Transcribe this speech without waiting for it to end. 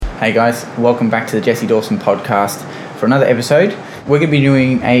Hey guys, welcome back to the Jesse Dawson podcast for another episode. We're going to be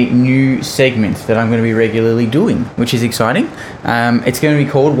doing a new segment that I'm going to be regularly doing, which is exciting. It's going to be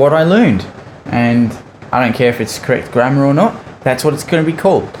called What I Learned, and I don't care if it's correct grammar or not, that's what it's going to be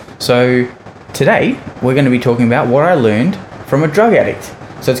called. So today we're going to be talking about what I learned from a drug addict.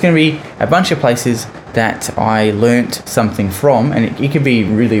 So it's going to be a bunch of places that I learnt something from, and it could be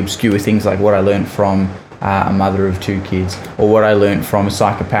really obscure things like what I learned from a mother of two kids, or what I learnt from a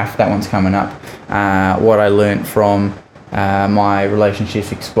psychopath, that one's coming up, what I learnt from my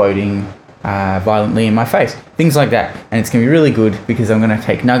relationships exploding violently in my face, things like that. And it's going to be really good because I'm going to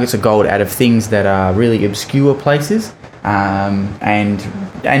take nuggets of gold out of things that are really obscure places and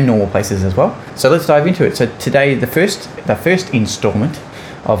normal places as well. So let's dive into it. So today the first installment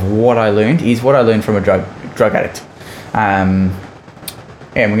of what I learned is what I learned from a drug addict.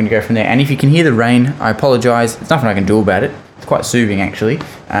 And we're going to go from there. And if you can hear the rain, I apologise. There's nothing I can do about it. It's quite soothing, actually.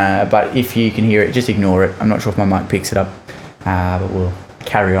 But if you can hear it, just ignore it. I'm not sure if my mic picks it up. But we'll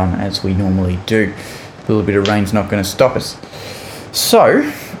carry on as we normally do. A little bit of rain's not going to stop us. So,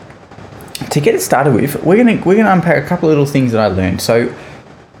 to get it started with, we're going to unpack a couple of little things that I learned. So,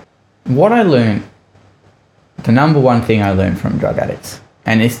 what I learned, the number one thing I learned from drug addicts,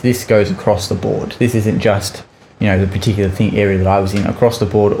 and this goes across the board. This isn't just the particular area that I was in. Across the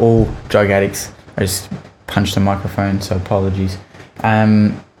board, all drug addicts. I just punched the microphone, so apologies.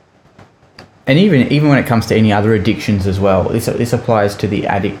 And even when it comes to any other addictions as well, this applies to the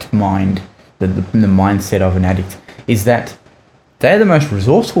addict mind, the mindset of an addict, is that they're the most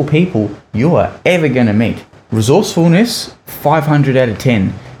resourceful people you are ever going to meet. Resourcefulness, 500 out of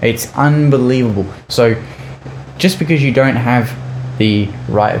 10. It's unbelievable. So just because you don't have the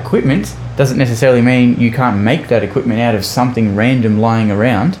right equipment doesn't necessarily mean you can't make that equipment out of something random lying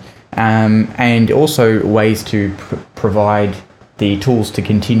around, and also ways to provide the tools to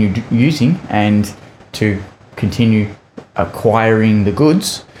continue using and to continue acquiring the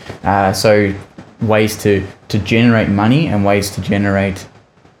goods. So ways to generate money and ways to generate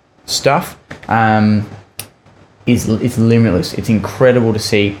stuff is limitless. It's incredible to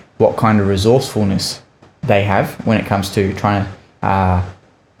see what kind of resourcefulness they have when it comes to trying to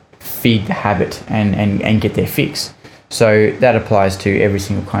feed the habit and get their fix. So that applies to every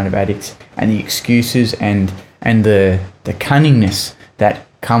single kind of addict, and the excuses and the cunningness that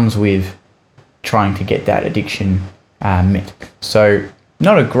comes with trying to get that addiction met. So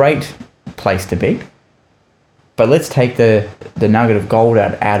not a great place to be, but let's take the nugget of gold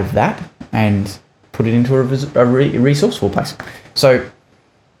out of that and put it into a resourceful place. So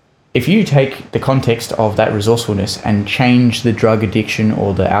if you take the context of that resourcefulness and change the drug addiction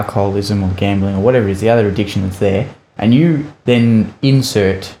or the alcoholism or gambling or whatever it is, the other addiction that's there, and you then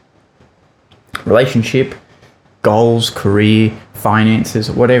insert relationship, goals, career,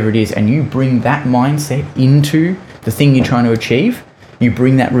 finances, whatever it is, and you bring that mindset into the thing you're trying to achieve, you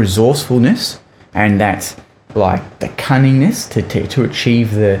bring that resourcefulness and that like the cunningness to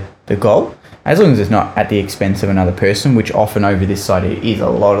achieve the goal, as long as it's not at the expense of another person, which often over this side it is a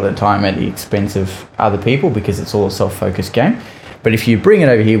lot of the time at the expense of other people because it's all a self-focused game. But if you bring it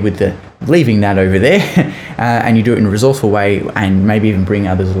over here with leaving that over there and you do it in a resourceful way and maybe even bring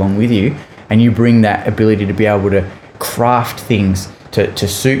others along with you, and you bring that ability to be able to craft things to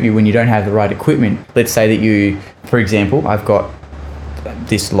suit you when you don't have the right equipment. Let's say that you, for example, I've got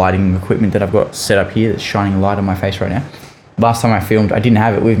this lighting equipment that I've got set up here that's shining a light on my face right now. Last time I filmed, I didn't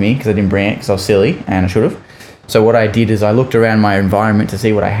have it with me because I didn't bring it because I was silly and I should have. So what I did is I looked around my environment to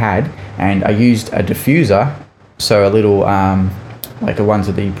see what I had, and I used a diffuser, so a little like the ones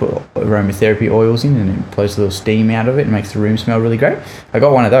that you put aromatherapy oils in and it blows a little steam out of it and makes the room smell really great. I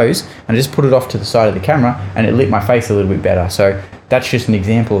got one of those and I just put it off to the side of the camera and it lit my face a little bit better. So that's just an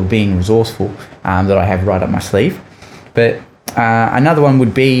example of being resourceful that I have right up my sleeve. But another one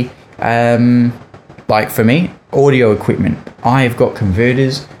would be like for me, audio equipment. I've got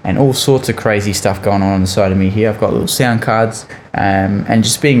converters and all sorts of crazy stuff going on the side of me here. I've got little sound cards and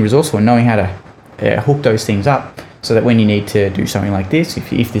just being resourceful and knowing how to hook those things up so that when you need to do something like this,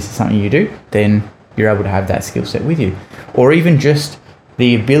 if this is something you do, then you're able to have that skill set with you. Or even just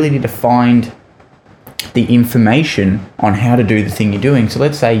the ability to find the information on how to do the thing you're doing. So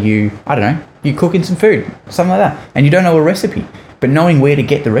let's say you're cooking some food, something like that, and you don't know a recipe, but knowing where to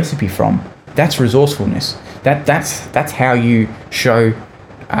get the recipe from, that's resourcefulness. That's how you show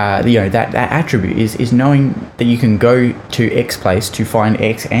that attribute is knowing that you can go to X place to find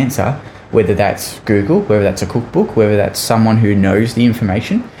X answer, whether that's Google, whether that's a cookbook, whether that's someone who knows the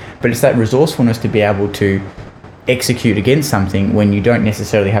information. But it's that resourcefulness to be able to execute against something when you don't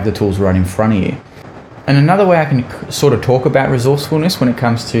necessarily have the tools right in front of you. And another way I can sort of talk about resourcefulness when it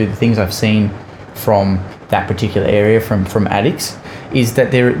comes to the things I've seen from that particular area from addicts is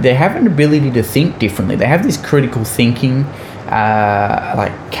that they have an ability to think differently. They have this critical thinking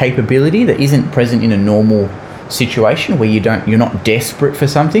capability that isn't present in a normal situation where you're not desperate for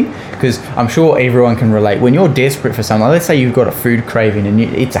something, because I'm sure everyone can relate. When you're desperate for something, let's say you've got a food craving and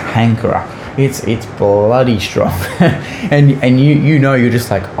it's a hankerer, it's bloody strong, and you're just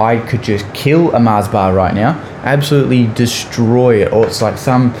like, I could just kill a Mars bar right now, absolutely destroy it. Or it's like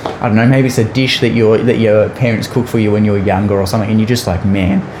some, I don't know, maybe it's a dish that your parents cooked for you when you were younger or something, and you're just like,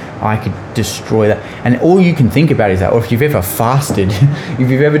 man, I could destroy that. And all you can think about is that. Or if you've ever fasted, if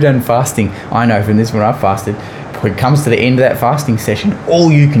you've ever done fasting, I know from this when I've fasted, when it comes to the end of that fasting session,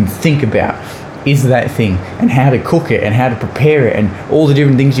 all you can think about is that thing and how to cook it and how to prepare it and all the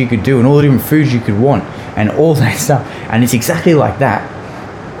different things you could do and all the different foods you could want and all that stuff. And it's exactly like that,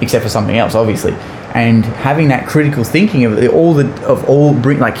 except for something else, obviously. And having that critical thinking of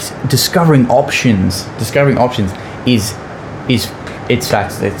discovering options is I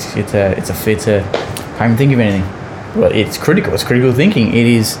can't even think of anything. Well, it's critical. It's critical thinking. It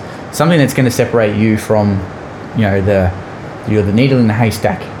is something that's going to separate you from, you're the needle in the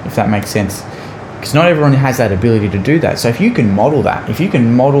haystack, if that makes sense. Because not everyone has that ability to do that. So if you can model that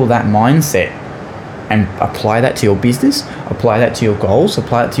mindset and apply that to your business, apply that to your goals,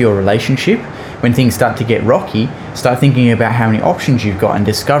 apply it to your relationship, when things start to get rocky, start thinking about how many options you've got and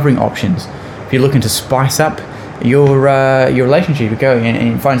discovering options. If you're looking to spice up your relationship, you go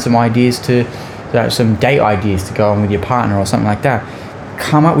and find some ideas some date ideas to go on with your partner or something like that.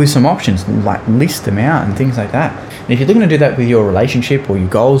 Come up with some options, like list them out and things like that. And if you're looking to do that with your relationship or your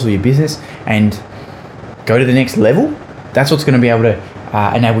goals or your business and go to the next level, that's what's going to be able to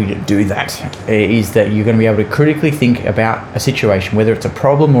enable you to do that, is that you're going to be able to critically think about a situation, whether it's a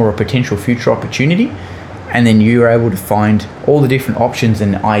problem or a potential future opportunity, and then you're able to find all the different options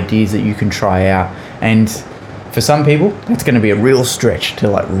and ideas that you can try out. And for some people, that's going to be a real stretch to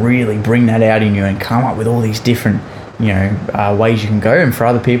like really bring that out in you and come up with all these different ways you can go. And for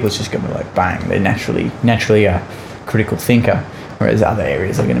other people, it's just going to be like bang, they're naturally a critical thinker, whereas other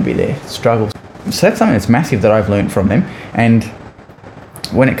areas are going to be their struggles. So that's something that's massive that I've learned from them. And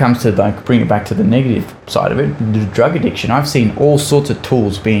when it comes to like bring it back to the negative side of it, the drug addiction, I've seen all sorts of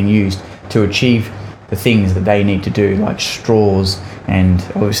tools being used to achieve the things that they need to do, like straws and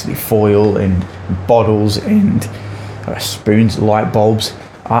obviously foil and bottles and spoons, light bulbs.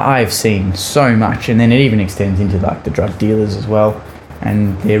 I've seen so much, and then it even extends into like the drug dealers as well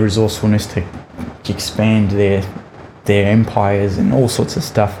and their resourcefulness to expand their empires and all sorts of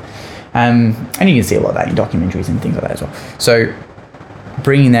stuff. And you can see a lot of that in documentaries and things like that as well. So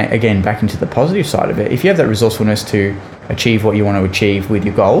bringing that again back into the positive side of it, if you have that resourcefulness to achieve what you want to achieve with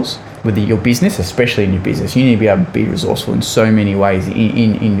your goals, with your business, especially in your business, you need to be able to be resourceful in so many ways,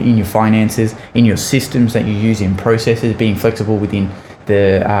 in your finances, in your systems that you use, in processes, being flexible within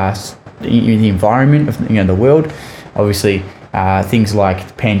the environment of the world. Obviously, things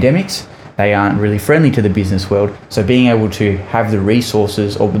like pandemics, they aren't really friendly to the business world. So being able to have the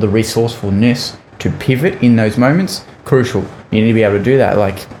resources or the resourcefulness to pivot in those moments, crucial. You need to be able to do that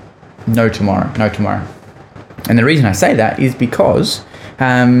like no tomorrow. And the reason I say that is because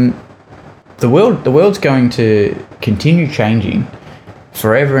the world's going to continue changing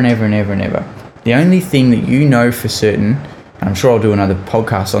forever and ever and ever and ever. The only thing that you know for certain, and I'm sure I'll do another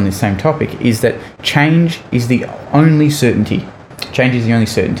podcast on this same topic, is that change is the only certainty. Change is the only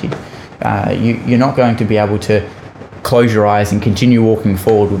certainty. You're not going to be able to close your eyes and continue walking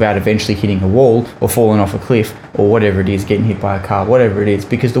forward without eventually hitting a wall or falling off a cliff or whatever it is, getting hit by a car, whatever it is,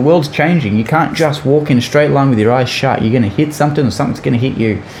 because the world's changing. You can't just walk in a straight line with your eyes shut. You're going to hit something or something's going to hit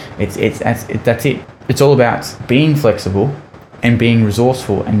you. That's it. It's all about being flexible and being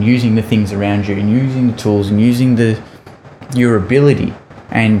resourceful and using the things around you and using the tools and using your ability.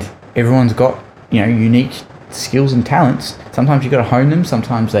 And everyone's got unique skills and talents. Sometimes you've got to hone them,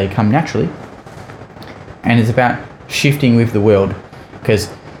 sometimes they come naturally. And it's about shifting with the world, because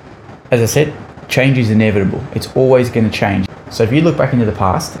as I said, change is inevitable. It's always going to change. So if you look back into the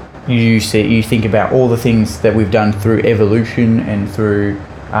past, you think about all the things that we've done through evolution and through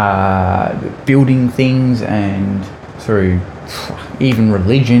building things and through even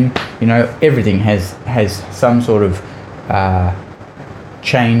religion. Everything has some sort of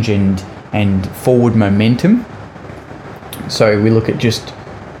change and forward momentum. So we look at just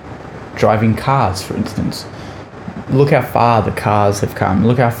driving cars, for instance. Look how far the cars have come.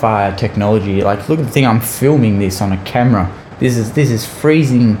 Look how far technology. Like, look at the thing. I'm filming this on a camera. This is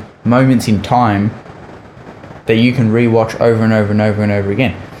freezing moments in time that you can rewatch over and over and over and over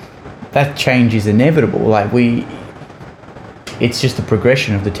again. that change is inevitable. Like it's just a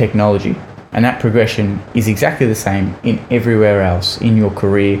progression of the technology, and that progression is exactly the same in everywhere else, in your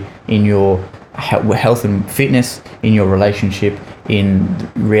career, in your health and fitness, in your relationship, in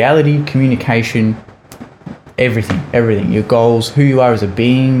reality, communication, everything, your goals, who you are as a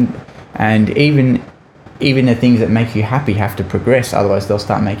being, and even the things that make you happy have to progress, otherwise they'll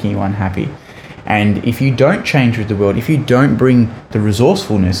start making you unhappy. And if you don't change with the world, if you don't bring the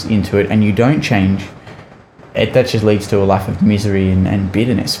resourcefulness into it, and you don't change, that just leads to a life of misery and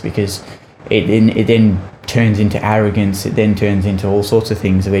bitterness, because it then turns into arrogance. It then turns into all sorts of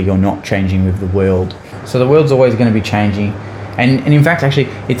things where you're not changing with the world. So the world's always going to be changing. And in fact, actually,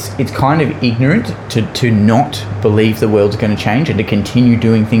 it's kind of ignorant to not believe the world's going to change and to continue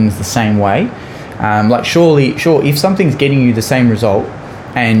doing things the same way. Sure, if something's getting you the same result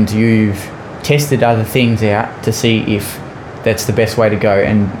and you've tested other things out to see if that's the best way to go,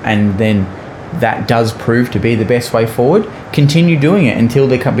 and then that does prove to be the best way forward, continue doing it until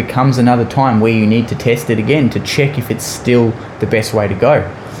there becomes another time where you need to test it again to check if it's still the best way to go.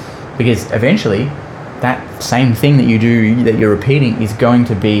 Because eventually, that same thing that you do, that you're repeating, is going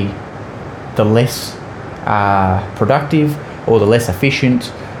to be the less productive, or the less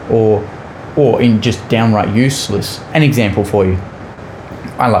efficient, or in just downright useless. An example for you.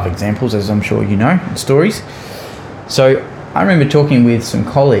 I love examples, as I'm sure you know, stories. So I remember talking with some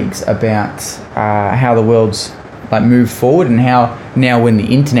colleagues about how the world's moved forward, and how now when the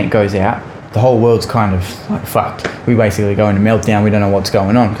internet goes out, the whole world's kind of fucked. We basically go into meltdown. We don't know what's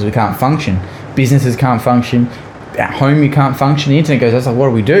going on because we can't function. Businesses can't function. At home you can't function. The internet goes out. It's like, what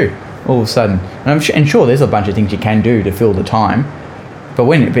do we do all of a sudden? And sure there's a bunch of things you can do to fill the time, but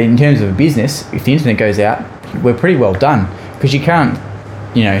in terms of a business, if the internet goes out, we're pretty well done, because you can't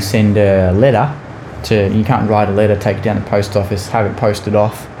send a letter you can't write a letter, take it down to the post office, have it posted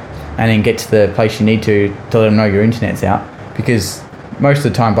off, and then get to the place you need to let them know your internet's out, because most of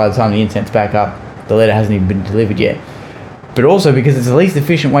the time, by the time the internet's back up, the letter hasn't even been delivered yet. But also because it's the least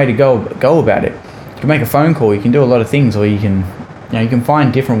efficient way to go about it. You can make a phone call, you can do a lot of things, or you can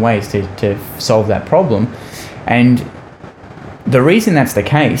find different ways to solve that problem. And the reason that's the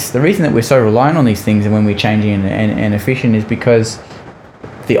case, the reason that we're so reliant on these things and when we're changing and efficient, is because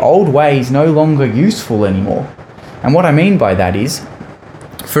the old way is no longer useful anymore. And what I mean by that is,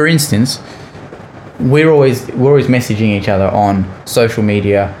 for instance, we're always messaging each other on social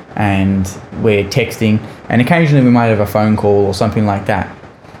media, and we're texting, and occasionally we might have a phone call or something like that.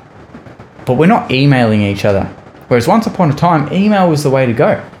 But we're not emailing each other. Whereas once upon a time, email was the way to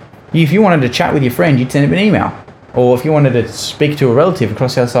go. If you wanted to chat with your friend, you'd send him an email. Or if you wanted to speak to a relative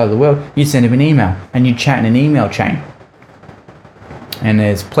across the other side of the world, you'd send him an email, and you'd chat in an email chain. And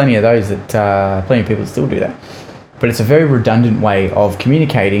there's plenty of those plenty of people still do that. But it's a very redundant way of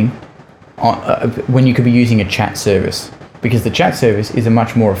communicating when you could be using a chat service, because the chat service is a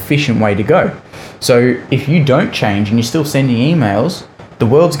much more efficient way to go. So if you don't change and you're still sending emails, the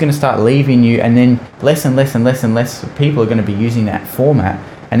world's going to start leaving you, and then less and less and less and less people are going to be using that format.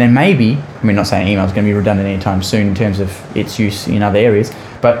 And then maybe, not saying email is going to be redundant anytime soon in terms of its use in other areas,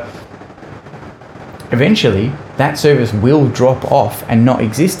 but eventually that service will drop off and not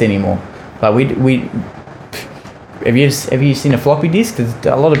exist anymore. Have you seen a floppy disk? There's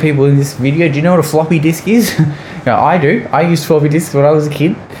a lot of people in this video. Do you know what a floppy disk is? I do. I used floppy disks when I was a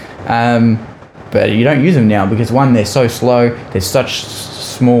kid, but you don't use them now because, one, they're so slow. There's such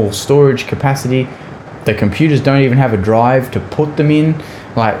small storage capacity. The computers don't even have a drive to put them in,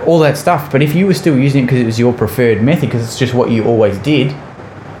 all that stuff. But if you were still using it because it was your preferred method, because it's just what you always did,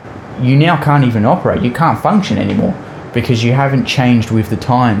 you now can't even operate. You can't function anymore because you haven't changed with the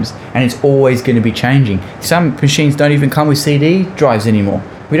times, and it's always going to be changing. Some machines don't even come with CD drives anymore.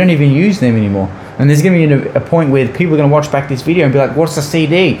 We don't even use them anymore. And there's going to be a point where people are going to watch back this video and be like, what's a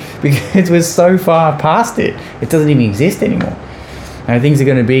CD? Because we're so far past it. It doesn't even exist anymore. And things are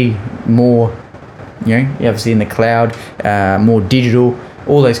going to be more, obviously in the cloud, more digital,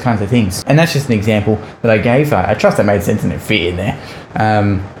 all those kinds of things. And that's just an example that I gave. I trust that made sense and it fit in there.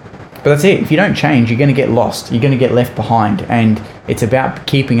 But that's it. If you don't change, you're going to get lost. You're going to get left behind. And it's about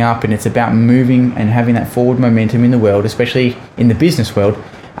keeping up, and it's about moving and having that forward momentum in the world, especially in the business world,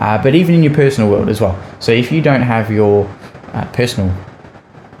 but even in your personal world as well. So if you don't have your personal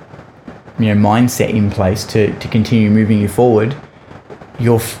mindset in place to continue moving you forward,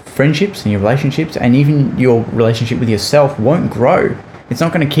 your friendships and your relationships, and even your relationship with yourself, won't grow. It's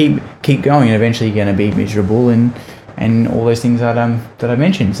not going to keep going, and eventually you're going to be miserable and all those things that I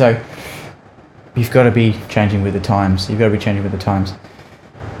mentioned. So you've got to be changing with the times.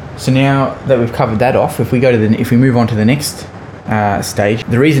 So now that we've covered that off, if we move on to the next stage,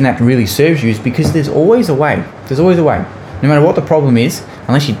 the reason that really serves you is because there's always a way. There's always a way. No matter what the problem is,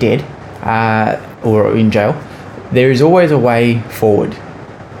 unless you're dead or in jail, there is always a way forward.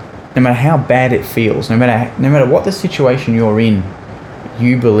 No matter how bad it feels, no matter what the situation you're in,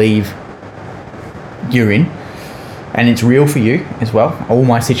 you believe you're in, and it's real for you as well. All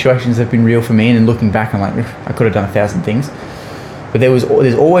my situations have been real for me, and then looking back, I'm like, I could have done 1,000 things. But there's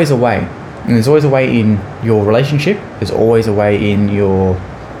always a way, and there's always a way in your relationship. There's always a way in your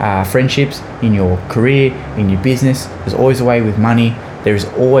friendships, in your career, in your business. There's always a way with money. There's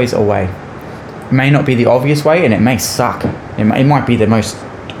always a way. It may not be the obvious way, and it may suck. It might be the most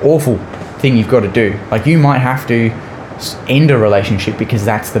awful thing you've got to do. Like, you might have to end a relationship because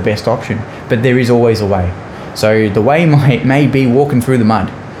that's the best option, but there is always a way. So the way may be walking through the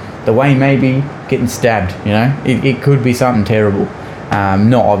mud. The way may be getting stabbed, you know. It could be something terrible.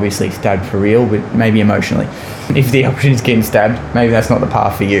 Not obviously stabbed for real, but maybe emotionally. If the option is getting stabbed, maybe that's not the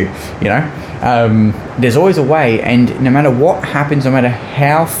path for you, you know. There's always a way, and no matter what happens, no matter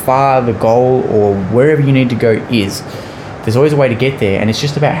how far the goal or wherever you need to go is, there's always a way to get there, and it's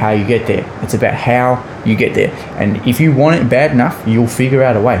just about how you get there. It's about how you get there. And if you want it bad enough, you'll figure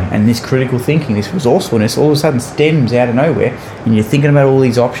out a way. And this critical thinking, this resourcefulness, all of a sudden stems out of nowhere, and you're thinking about all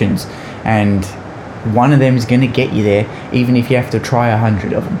these options, and one of them is going to get you there, even if you have to try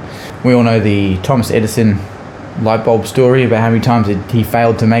 100 of them. We all know the Thomas Edison light bulb story about how many times he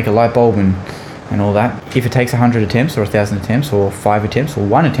failed to make a light bulb and all that. If it takes 100 attempts or 1,000 attempts or 5 attempts or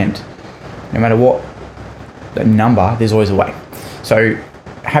 1 attempt, no matter what the number, there's always a way. So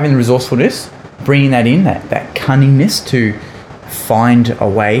having the resourcefulness, bringing that in, that cunningness to find a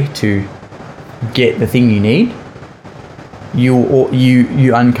way to get the thing you need,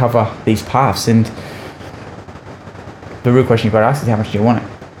 you uncover these paths. And the real question you've got to ask is, how much do you want it?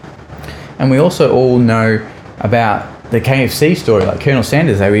 And we also all know about the KFC story, like Colonel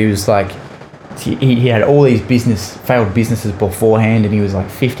Sanders, how he was like, he had all these failed businesses beforehand, and he was like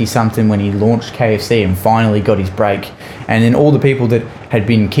 50 something when he launched KFC and finally got his break. And then all the people that had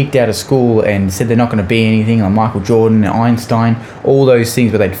been kicked out of school and said they're not going to be anything, like Michael Jordan and Einstein, all those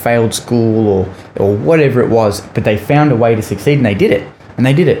things where they'd failed school or whatever it was, but they found a way to succeed, and they did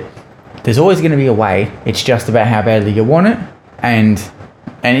it. There's always going to be a way. It's just about how badly you want it, and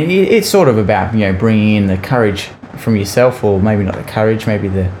it's sort of about, you know, bringing in the courage from yourself, or maybe not the courage, maybe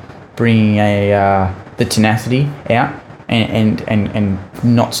bringing the tenacity out and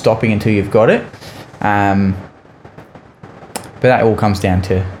not stopping until you've got it. But that all comes down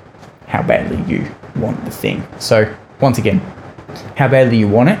to how badly you want the thing. So once again, how badly you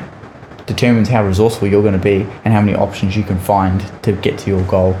want it determines how resourceful you're going to be and how many options you can find to get to your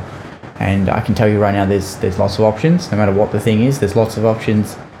goal. And I can tell you right now, there's lots of options. No matter what the thing is, there's lots of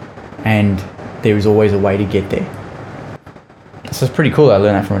options, and there is always a way to get there. So it's pretty cool that I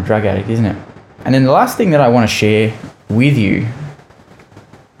learned that from a drug addict, isn't it? And then the last thing that I want to share with you,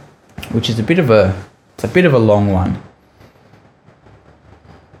 which is a bit of a long one,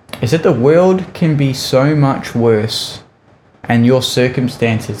 is that the world can be so much worse, and your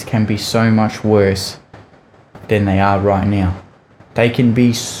circumstances can be so much worse than they are right now. They can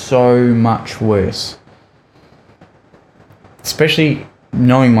be so much worse. Especially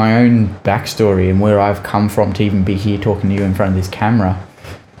knowing my own backstory and where I've come from to even be here talking to you in front of this camera.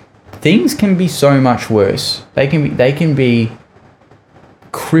 Things can be so much worse. They can be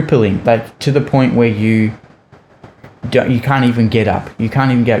crippling, like to the point where you can't even get up. You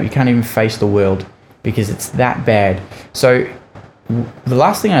can't even face the world because it's that bad. So the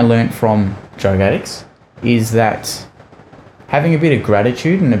last thing I learned from drug addicts is that having a bit of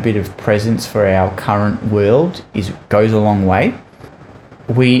gratitude and a bit of presence for our current world goes a long way.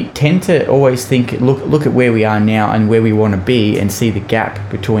 We tend to always think, look at where we are now and where we want to be, and see the gap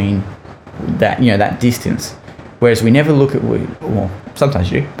between that, you know, that distance. Whereas we never look at, well,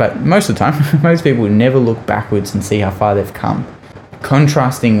 sometimes you do, but most of the time, most people never look backwards and see how far they've come.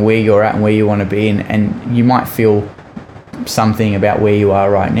 Contrasting where you're at and where you want to be, and you might feel something about where you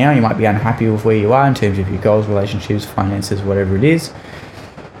are right now. You might be unhappy with where you are in terms of your goals, relationships, finances, whatever it is.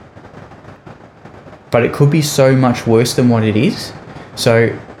 But it could be so much worse than what it is.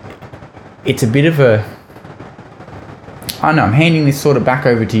 So it's a bit of a, I don't know, I'm handing this sort of back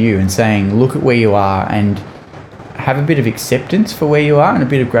over to you and saying, look at where you are and have a bit of acceptance for where you are, and a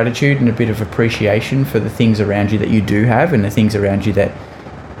bit of gratitude and a bit of appreciation for the things around you that you do have, and the things around you that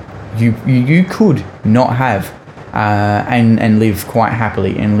you could not have, and live quite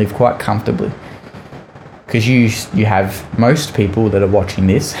happily and live quite comfortably. Because you have, most people that are watching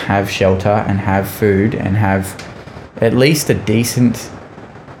this have shelter and have food and have at least a decent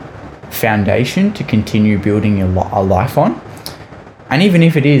foundation to continue building a life on. And even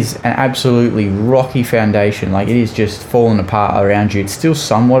if it is an absolutely rocky foundation, like it is just falling apart around you, it's still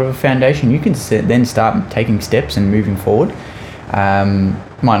somewhat of a foundation. You can then start taking steps and moving forward.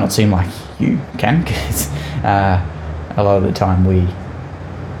 Might not seem like you can, because a lot of the time we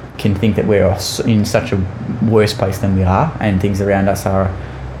can think that we're in such a worse place than we are, and things around us are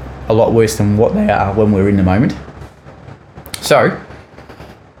a lot worse than what they are when we're in the moment. So,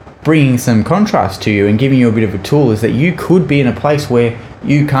 bringing some contrast to you and giving you a bit of a tool is that you could be in a place where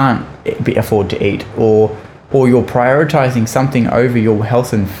you can't afford to eat, or you're prioritizing something over your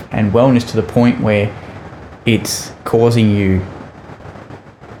health and wellness to the point where it's causing you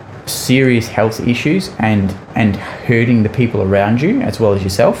serious health issues and hurting the people around you as well as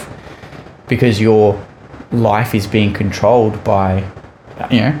yourself, because your life is being controlled by,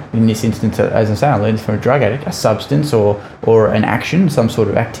 in this instance, as I say, I learned from a drug addict, a substance or an action, some sort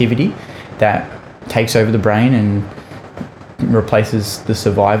of activity that takes over the brain and replaces the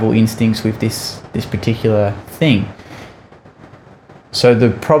survival instincts with this particular thing. So the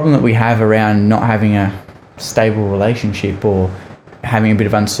problem that we have around not having a stable relationship, or having a bit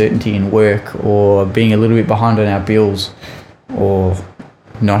of uncertainty in work, or being a little bit behind on our bills, or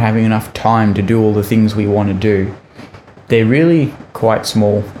not having enough time to do all the things we want to do, they're really quite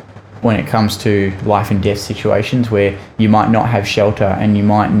small when it comes to life and death situations where you might not have shelter and you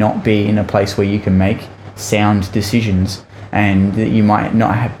might not be in a place where you can make sound decisions, and that you might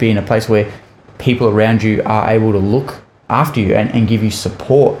not be in a place where people around you are able to look after you and give you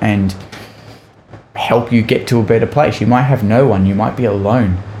support and help you get to a better place. You might have no one, you might be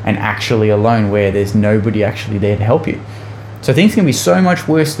alone, and actually alone, where there's nobody actually there to help you. So things can be so much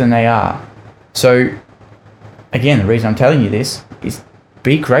worse than they are. So again, the reason I'm telling you this is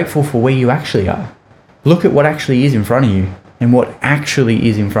be grateful for where you actually are. Look at what actually is in front of you and what actually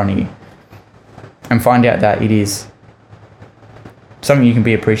is in front of you, and find out that it is something you can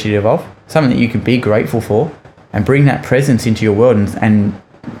be appreciative of, something that you can be grateful for, and bring that presence into your world and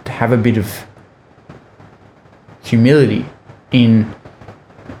have a bit of humility in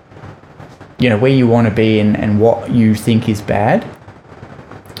where you want to be and what you think is bad.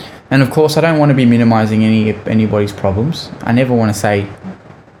 And of course, I don't want to be minimizing anybody's problems. I never want to say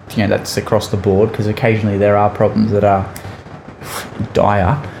that's across the board, because occasionally there are problems that are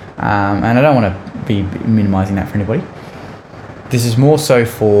dire, and I don't want to be minimizing that for anybody. This is more so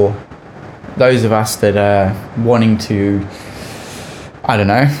for those of us that are wanting to,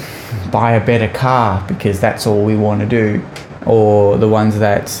 buy a better car because that's all we want to do, or the ones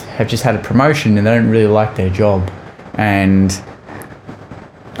that have just had a promotion and they don't really like their job, and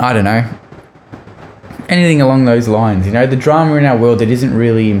anything along those lines. The drama in our world that isn't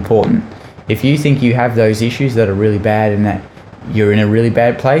really important. If you think you have those issues that are really bad and that you're in a really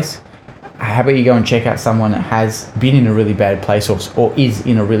bad place, how about you go and check out someone that has been in a really bad place or is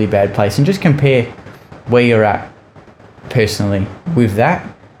in a really bad place, and just compare where you're at personally with that,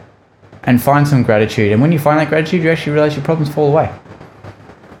 and find some gratitude. And when you find that gratitude, you actually realize your problems fall away.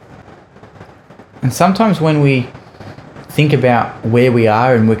 And sometimes when we think about where we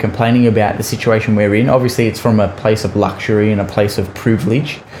are and we're complaining about the situation we're in, obviously it's from a place of luxury and a place of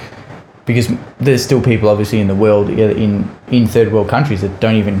privilege, because there's still people obviously in the world, in third world countries, that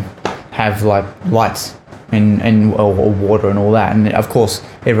don't even have like lights and or water and all that. And of course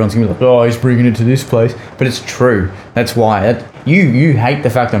everyone's gonna be like, oh, he's bringing it to this place, but it's true. That's why you hate the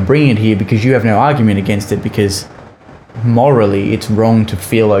fact I'm bringing it here, because you have no argument against it, because morally it's wrong to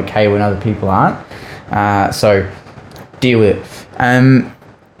feel okay when other people aren't. So deal with it.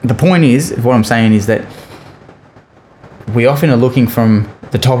 The point is, what I'm saying is that we often are looking from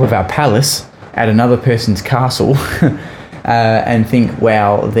the top of our palace at another person's castle and think,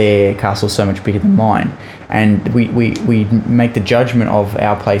 wow, their castle's so much bigger than mine. And we make the judgment of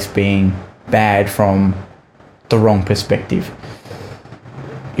our place being bad from the wrong perspective.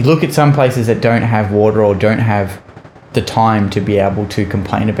 You look at some places that don't have water or don't have the time to be able to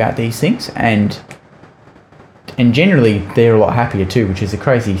complain about these things, and generally they're a lot happier too, which is a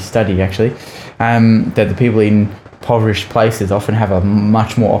crazy study actually, that the people in impoverished places often have a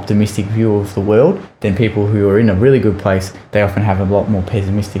much more optimistic view of the world than people who are in a really good place. They often have a lot more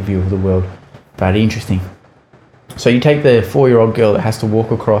pessimistic view of the world. But interesting. So you take the 4-year-old girl that has to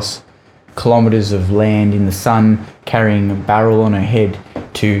walk across kilometers of land in the sun, carrying a barrel on her head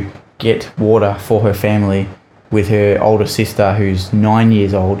to get water for her family, with her older sister who's 9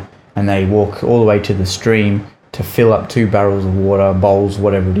 years old, and they walk all the way to the stream to fill up 2 barrels of water, bowls,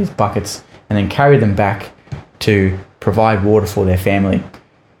 whatever it is, buckets, and then carry them back to provide water for their family.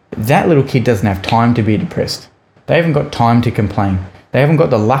 That little kid doesn't have time to be depressed. They haven't got time to complain. They haven't got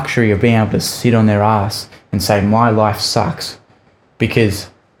the luxury of being able to sit on their ass and say, my life sucks, because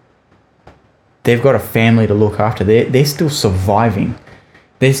they've got a family to look after. They're still surviving.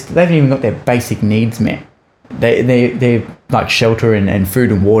 They haven't even got their basic needs met. They're like shelter and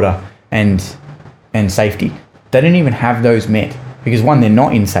food and water and safety. They don't even have those met because, one, they're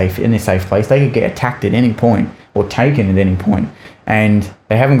not in a safe place. They could get attacked at any point or taken at any point, and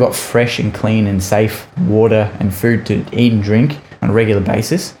they haven't got fresh and clean and safe water and food to eat and drink on a regular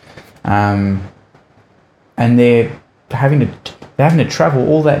basis. And they're having to travel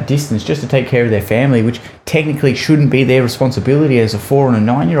all that distance just to take care of their family, which technically shouldn't be their responsibility as a 4 and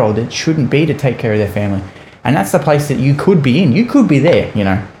a 9-year-old. It shouldn't be to take care of their family. And that's the place that you could be in. You could be there, you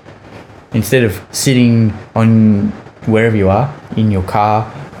know, instead of sitting on wherever you are, in your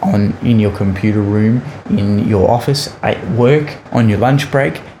car, in your computer room, in your office, at work, on your lunch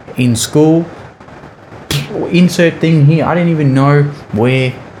break, in school. Insert thing here. I don't even know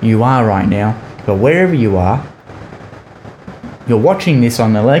where you are right now, but wherever you are, you're watching this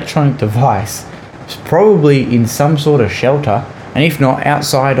on an electronic device, probably in some sort of shelter, and if not,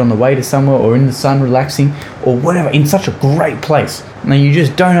 outside on the way to somewhere, or in the sun relaxing, or whatever, in such a great place. Now, you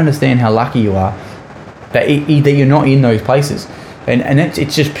just don't understand how lucky you are that you're not in those places. And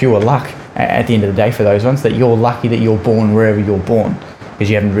it's just pure luck at the end of the day for those ones, that you're lucky that you're born wherever you're born, because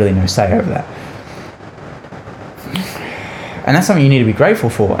you haven't really no say over that. And that's something you need to be grateful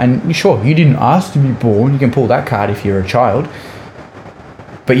for. And sure, you didn't ask to be born. You can pull that card if you're a child.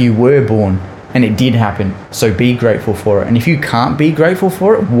 But you were born, and it did happen. So be grateful for it. And if you can't be grateful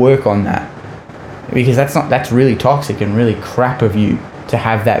for it, work on that. Because that's really toxic and really crap of you to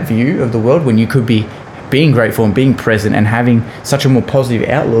have that view of the world, when you could be being grateful and being present and having such a more positive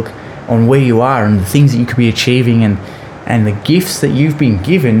outlook on where you are and the things that you could be achieving and the gifts that you've been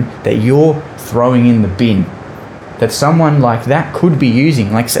given that you're throwing in the bin, that someone like that could be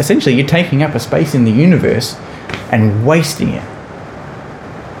using. Like, essentially, you're taking up a space in the universe and wasting it.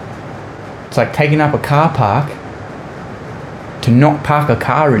 It's like taking up a car park to not park a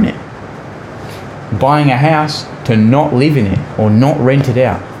car in it. Buying a house to not live in it, or not rent it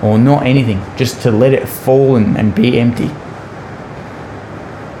out, or not anything, just to let it fall and be empty.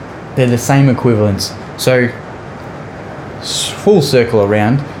 They're the same equivalents. So, full circle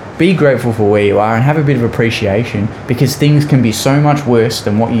around, be grateful for where you are and have a bit of appreciation, because things can be so much worse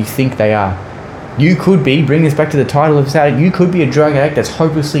than what you think they are. You could be, bring this back to the title of this addict, you could be a drug addict that's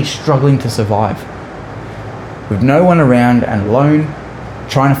hopelessly struggling to survive, with no one around and alone,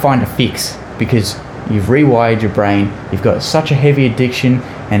 trying to find a fix, because you've rewired your brain, you've got such a heavy addiction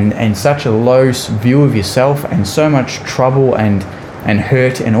and such a low view of yourself, and so much trouble and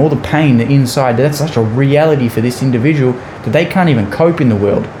hurt and all the pain that inside, that's such a reality for this individual that they can't even cope in the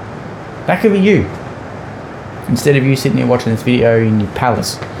world. That could be you. Instead of you sitting here watching this video in your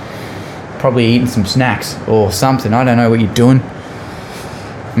palace, probably eating some snacks or something, I don't know what you're doing.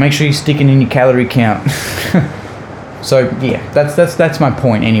 Make sure you're sticking in your calorie count. So yeah, that's my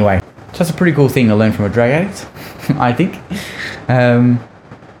point anyway. So that's a pretty cool thing to learn from a drug addict, I think.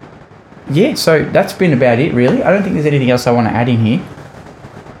 Yeah, so that's been about it, really. I don't think there's anything else I want to add in here.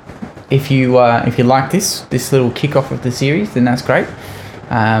 If you like this little kickoff of the series, then that's great.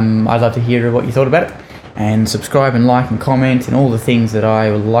 I'd love to hear what you thought about it. And subscribe and like and comment and all the things that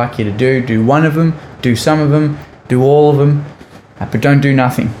I would like you to do. Do one of them, do some of them, do all of them, but don't do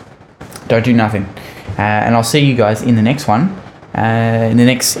nothing. Don't do nothing. And I'll see you guys in the next one. In the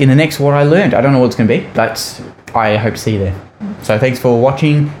next what I learned. I don't know what it's going to be, but I hope to see you there. So thanks for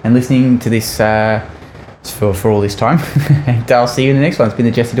watching and listening to this for all this time. And I'll see you in the next one. It's been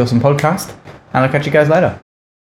the Jesse Dawson Podcast, and I'll catch you guys later.